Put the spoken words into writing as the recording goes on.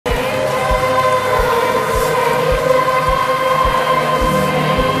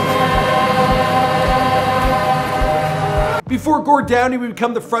Before Gord Downie would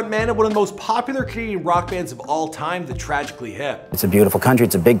become the frontman of one of the most popular Canadian rock bands of all time, the Tragically Hip. It's a beautiful country,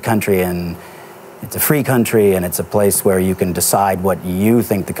 it's a big country, and it's a free country, and it's a place where you can decide what you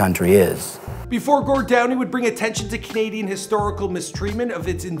think the country is. Before Gord Downie would bring attention to Canadian historical mistreatment of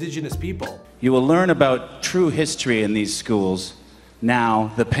its Indigenous people. You will learn about true history in these schools.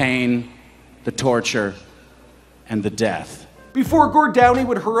 Now, the pain, the torture, and the death. Before Gord Downie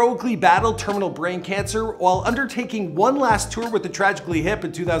would heroically battle terminal brain cancer while undertaking one last tour with the Tragically Hip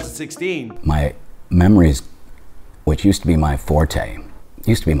in 2016. My memories, which used to be my forte,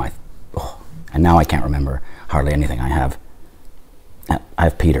 and now I can't remember hardly anything I have. I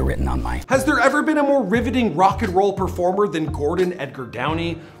have Peter written on my... Has there ever been a more riveting rock and roll performer than Gordon Edgar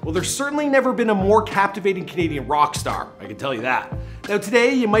Downie? Well, there's certainly never been a more captivating Canadian rock star, I can tell you that. Now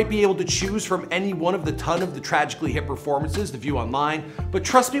today, you might be able to choose from any one of the ton of the Tragically Hip performances to view online, but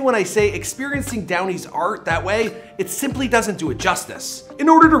trust me when I say experiencing Downie's art that way, it simply doesn't do it justice. In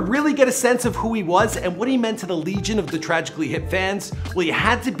order to really get a sense of who he was and what he meant to the legion of the Tragically Hip fans, well, you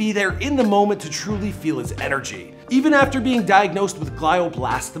had to be there in the moment to truly feel his energy. Even after being diagnosed with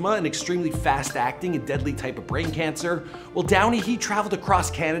glioblastoma, an extremely fast-acting and deadly type of brain cancer, well, Downie, he traveled across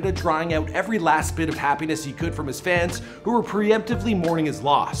Canada drawing out every last bit of happiness he could from his fans who were preemptively mourning his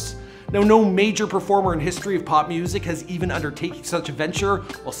loss. Now, no major performer in history of pop music has even undertaken such a venture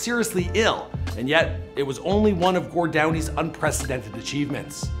while seriously ill, and yet it was only one of Gord Downie's unprecedented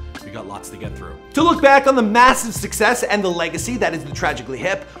achievements. We got lots to get through. To look back on the massive success and the legacy that is the Tragically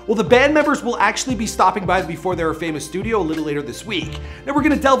Hip, well, the band members will actually be stopping by Before They Were Famous studio a little later this week. Now we're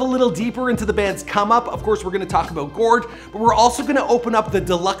gonna delve a little deeper into the band's come up. Of course, we're gonna talk about Gord, but we're also gonna open up the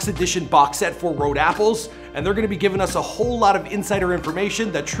deluxe edition box set for Road Apples, and they're gonna be giving us a whole lot of insider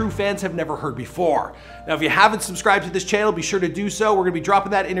information that true fans have never heard before. Now, if you haven't subscribed to this channel, be sure to do so. We're gonna be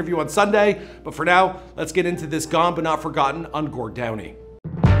dropping that interview on Sunday, but for now, let's get into this gone but not forgotten on Gord Downie.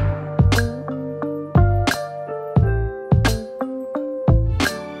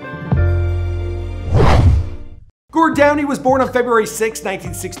 Gord Downie was born on February 6,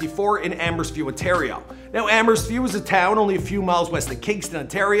 1964 in Amherstview, Ontario. Now, Amherstview is a town only a few miles west of Kingston,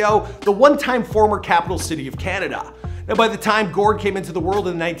 Ontario, the one-time former capital city of Canada. Now, by the time Gord came into the world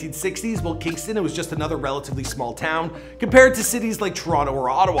in the 1960s, well, Kingston was just another relatively small town compared to cities like Toronto or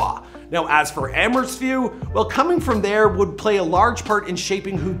Ottawa. Now, as for Amherstview, well, coming from there would play a large part in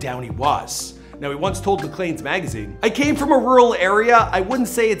shaping who Downie was. Now, he once told Maclean's magazine, "I came from a rural area. I wouldn't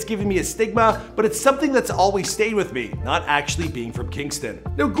say it's given me a stigma, but it's something that's always stayed with me, not actually being from Kingston."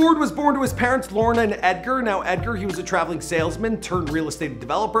 Now, Gord was born to his parents, Lorna and Edgar. Now, Edgar, he was a traveling salesman turned real estate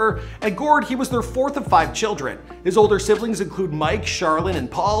developer, and Gord, he was their fourth of 5 children. His older siblings include Mike, Charlene, and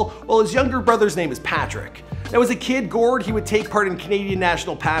Paul, while his younger brother's name is Patrick. Now, as a kid, Gord, he would take part in Canadian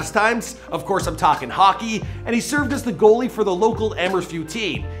national pastimes. Of course, I'm talking hockey, and he served as the goalie for the local Amherstview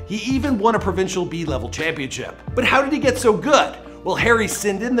team. He even won a provincial B-level championship. But how did he get so good? Well, Harry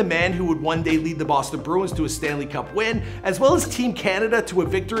Sinden, the man who would one day lead the Boston Bruins to a Stanley Cup win, as well as Team Canada to a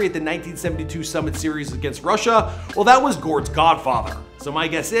victory at the 1972 Summit Series against Russia, well, that was Gord's godfather. So my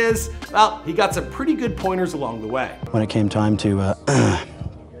guess is, well, he got some pretty good pointers along the way. When it came time to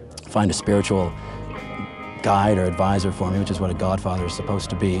find a spiritual guide or advisor for me, which is what a godfather is supposed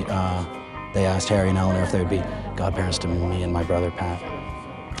to be, they asked Harry and Eleanor if they would be godparents to me and my brother Pat.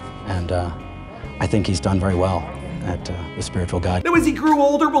 And I think he's done very well at the spiritual guide. Now, as he grew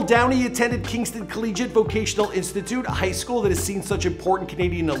older, well, Downie attended Kingston Collegiate Vocational Institute, a high school that has seen such important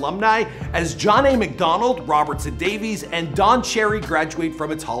Canadian alumni as John A. Macdonald, Robertson Davies, and Don Cherry graduate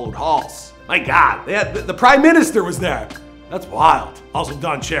from its hallowed halls. My God, the Prime Minister was there. That's wild. Also,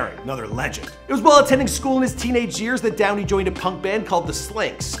 Don Cherry, another legend. It was while attending school in his teenage years that Downie joined a punk band called the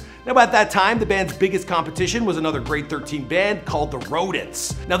Slinks. Now, at that time, the band's biggest competition was another grade 13 band called the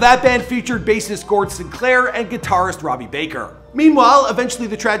Rodents. Now, that band featured bassist Gord Sinclair and guitarist Robbie Baker. Meanwhile, eventually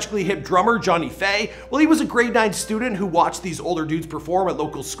the Tragically Hip drummer, Johnny Fay, well, he was a grade 9 student who watched these older dudes perform at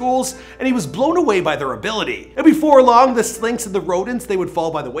local schools, and he was blown away by their ability. And before long, the Slinks and the Rodents, they would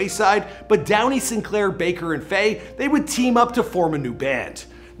fall by the wayside, but Downie, Sinclair, Baker, and Fay, they would team up to form a new band.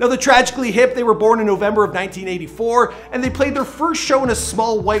 Now, the Tragically Hip, they were born in November of 1984, and they played their first show in a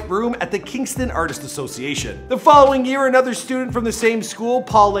small white room at the Kingston Artist Association. The following year, another student from the same school,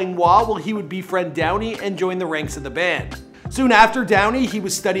 Paul Langlois, well, he would befriend Downie and join the ranks of the band. Soon after Downie, he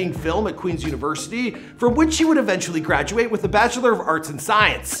was studying film at Queen's University, from which he would eventually graduate with a Bachelor of Arts in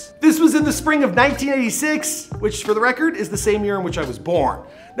Science. This was in the spring of 1986, which for the record is the same year in which I was born.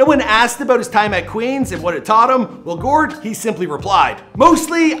 Now, when asked about his time at Queen's and what it taught him, well, Gord, he simply replied,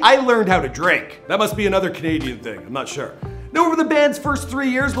 "Mostly, I learned how to drink." That must be another Canadian thing, I'm not sure. Now, over the band's first 3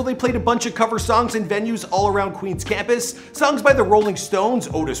 years, well, they played a bunch of cover songs in venues all around Queens campus, songs by the Rolling Stones,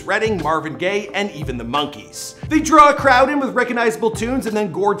 Otis Redding, Marvin Gaye, and even the Monkees. They draw a crowd in with recognizable tunes, and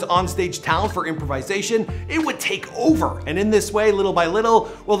then Gord's onstage talent for improvisation, it would take over. And in this way, little by little,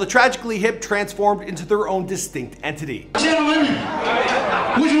 well, the Tragically Hip transformed into their own distinct entity. Gentlemen,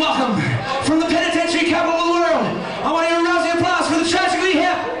 would you welcome from the penitentiary capital of the world, I want to hear a rousing applause for the Tragically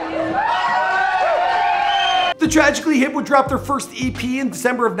Hip. The Tragically Hip would drop their first EP in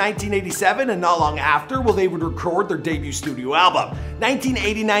December of 1987, and not long after, well, they would record their debut studio album,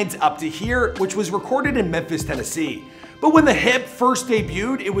 1989's Up to Here, which was recorded in Memphis, Tennessee. But when the Hip first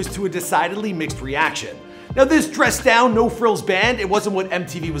debuted, it was to a decidedly mixed reaction. Now, this dressed down, no-frills band, it wasn't what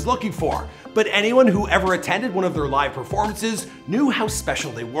MTV was looking for, but anyone who ever attended one of their live performances knew how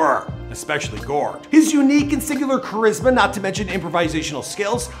special they were, especially Gord. His unique and singular charisma, not to mention improvisational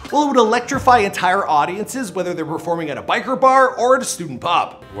skills, well, it would electrify entire audiences, whether they're performing at a biker bar or at a student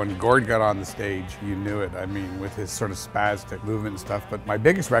pub. When Gord got on the stage, you knew it. I mean, with his sort of spastic movement and stuff, but my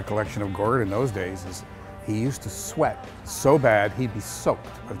biggest recollection of Gord in those days is he used to sweat so bad he'd be soaked.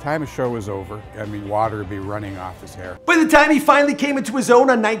 By the time the show was over, I mean, water would be running off his hair. By the time he finally came into his own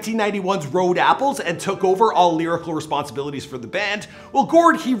on 1991's Road Apples and took over all lyrical responsibilities for the band, well,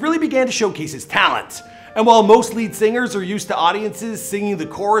 Gord, he really began to showcase his talent. And while most lead singers are used to audiences singing the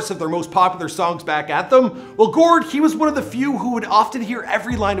chorus of their most popular songs back at them, well, Gord, he was one of the few who would often hear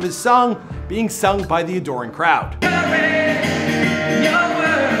every line of his song being sung by the adoring crowd.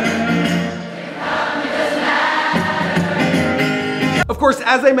 Of course,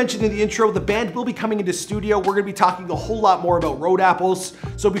 as I mentioned in the intro, the band will be coming into studio. We're going to be talking a whole lot more about Road Apples,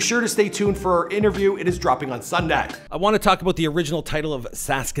 so be sure to stay tuned for our interview. It is dropping on Sunday. I want to talk about the original title of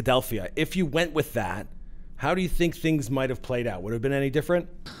Saskadelphia. If you went with that, how do you think things might have played out? Would it have been any different?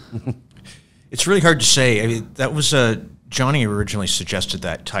 It's really hard to say. I mean, that was Johnny originally suggested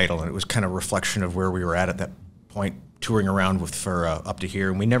that title, and it was kind of a reflection of where we were at that point, touring around for Up to Here,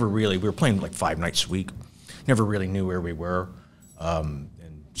 and we were playing like 5 nights a week. Never really knew where we were. And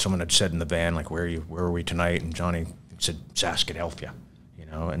someone had said in the band, like, where are we tonight? And Johnny said, Saskadelphia, you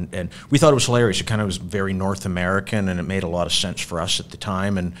know, and we thought it was hilarious. It kind of was very North American, and it made a lot of sense for us at the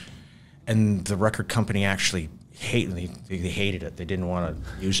time. And the record company actually they hated it. They didn't want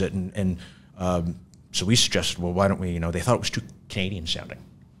to use it. So we suggested, well, why don't we, you know, they thought it was too Canadian sounding.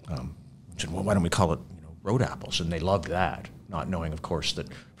 Said, well, why don't we call it, you know, Road Apples? And they loved that, not knowing, of course, that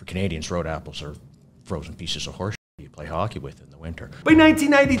for Canadians, Road Apples are frozen pieces of horse you play hockey with in the winter. By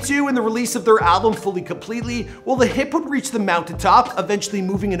 1992, and the release of their album Fully Completely, well, the Hip would reach the mountaintop, eventually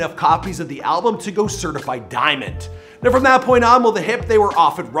moving enough copies of the album to go certified diamond. Now, from that point on, well, the Hip, they were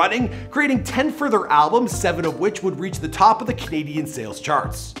off and running, creating 10 further albums, 7 of which would reach the top of the Canadian sales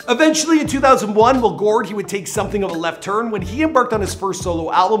charts. Eventually, in 2001, well, Gord, he would take something of a left turn when he embarked on his first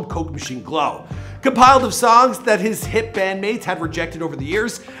solo album, Coke Machine Glow, compiled of songs that his Hip bandmates had rejected over the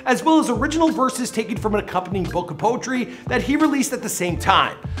years, as well as original verses taken from an accompanying book of poetry that he released at the same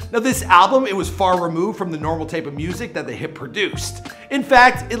time. Now, this album, it was far removed from the normal type of music that the Hip produced. In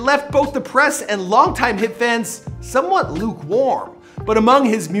fact, it left both the press and longtime Hip fans somewhat lukewarm. But among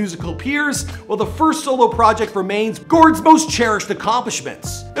his musical peers, well, the first solo project remains Gord's most cherished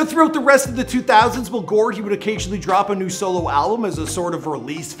accomplishments. Now, throughout the rest of the 2000s, well, Gord, he would occasionally drop a new solo album as a sort of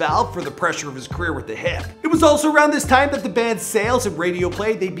release valve for the pressure of his career with the Hip. It was also around this time that the band's sales and radio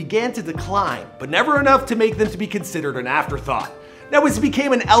play, they began to decline, but never enough to make them to be considered an afterthought. Now, as he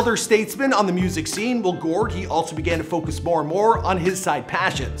became an elder statesman on the music scene, well, Gord, he also began to focus more and more on his side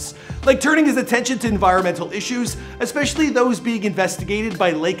passions, like turning his attention to environmental issues, especially those being investigated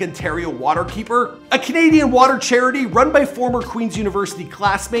by Lake Ontario Waterkeeper, a Canadian water charity run by former Queen's University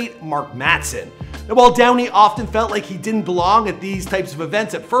classmate Mark Matson. Now, while Downie often felt like he didn't belong at these types of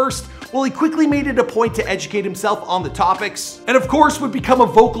events at first, well, he quickly made it a point to educate himself on the topics, and of course would become a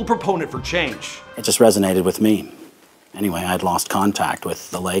vocal proponent for change. It just resonated with me. Anyway, I'd lost contact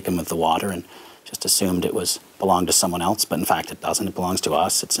with the lake and with the water and just assumed it belonged to someone else, but in fact it doesn't. It belongs to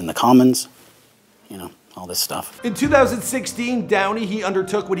us. It's in the commons, you know, all this stuff. In 2016, Downie, he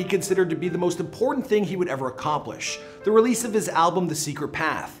undertook what he considered to be the most important thing he would ever accomplish, the release of his album, The Secret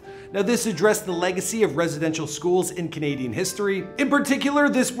Path. Now, this addressed the legacy of residential schools in Canadian history. In particular,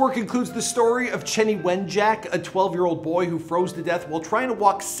 this work includes the story of Chenny Wenjack, a 12-year-old boy who froze to death while trying to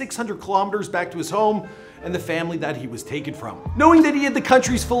walk 600 kilometers back to his home and the family that he was taken from. Knowing that he had the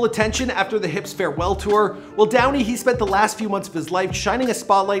country's full attention after the Hip's farewell tour, well, Downie, he spent the last few months of his life shining a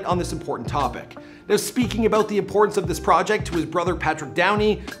spotlight on this important topic. Now, speaking about the importance of this project to his brother Patrick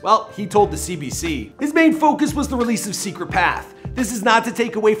Downie, well, he told the CBC. His main focus was the release of Secret Path. This is not to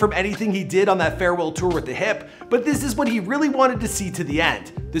take away from anything he did on that farewell tour with the Hip, but this is what he really wanted to see to the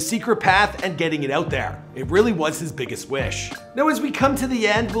end, the secret path and getting it out there. It really was his biggest wish. Now as we come to the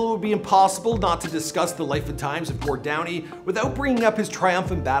end, well, it would be impossible not to discuss the life and times of Gord Downie without bringing up his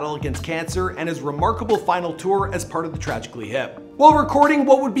triumphant battle against cancer and his remarkable final tour as part of the Tragically Hip. While recording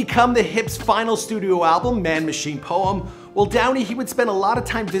what would become the Hip's final studio album, Man Machine Poem, well, Downie, he would spend a lot of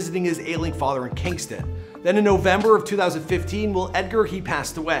time visiting his ailing father in Kingston. Then in November of 2015, well, Edgar, he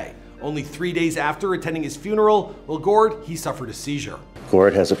passed away. Only 3 days after attending his funeral, well, Gord, he suffered a seizure.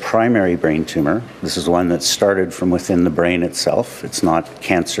 Gord has a primary brain tumor. This is one that started from within the brain itself. It's not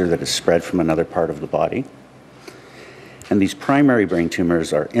cancer that is spread from another part of the body. And these primary brain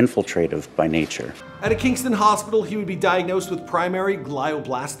tumors are infiltrative by nature. At a Kingston hospital, he would be diagnosed with primary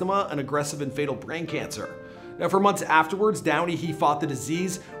glioblastoma, an aggressive and fatal brain cancer. Now for months afterwards, Downie, he fought the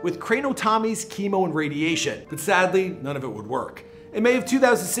disease with craniotomies, chemo, and radiation, but sadly, none of it would work. In May of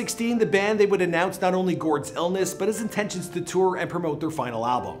 2016, the band, they would announce not only Gord's illness, but his intentions to tour and promote their final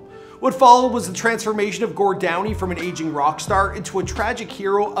album. What followed was the transformation of Gord Downie from an aging rock star into a tragic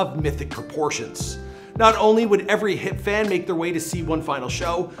hero of mythic proportions. Not only would every Hip fan make their way to see one final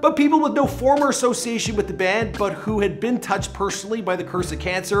show, but people with no former association with the band, but who had been touched personally by the curse of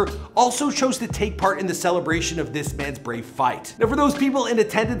cancer, also chose to take part in the celebration of this man's brave fight. Now for those people in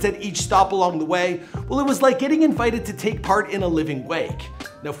attendance at each stop along the way, well, it was like getting invited to take part in a living wake.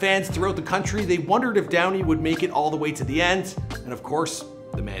 Now fans throughout the country, they wondered if Downie would make it all the way to the end, and of course,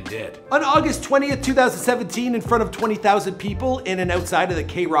 the man did. On August 20th, 2017, in front of 20,000 people in and outside of the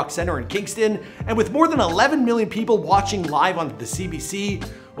K-Rock Center in Kingston, and with more than 11 million people watching live on the CBC,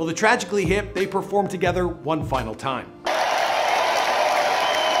 well, the Tragically Hip, they performed together one final time.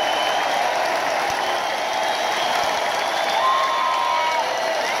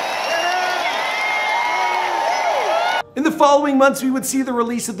 In the following months, we would see the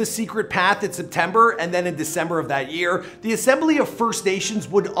release of The Secret Path in September, and then in December of that year, the Assembly of First Nations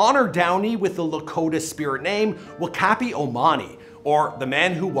would honor Downie with the Lakota spirit name, Wakapi Omani, or the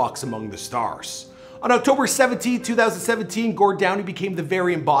man who walks among the stars. On October 17, 2017, Gord Downie became the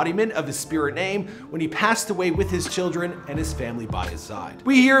very embodiment of his spirit name when he passed away with his children and his family by his side.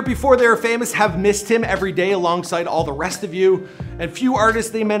 We here at Before They Are Famous have missed him every day alongside all the rest of you, and few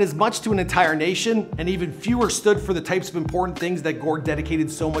artists, they meant as much to an entire nation, and even fewer stood for the types of important things that Gord dedicated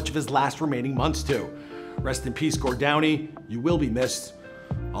so much of his last remaining months to. Rest in peace, Gord Downie. You will be missed,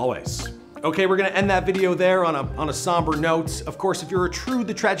 always. Okay, we're gonna end that video there on a somber note. Of course, if you're a true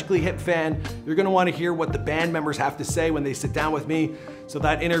The Tragically Hip fan, you're gonna wanna hear what the band members have to say when they sit down with me. So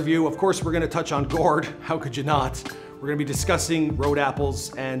that interview, of course, we're gonna touch on Gord. How could you not? We're gonna be discussing Road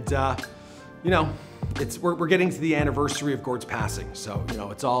Apples, and you know, we're getting to the anniversary of Gord's passing. So, you know,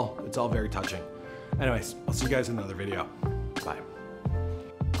 it's all very touching. Anyways, I'll see you guys in another video. Bye.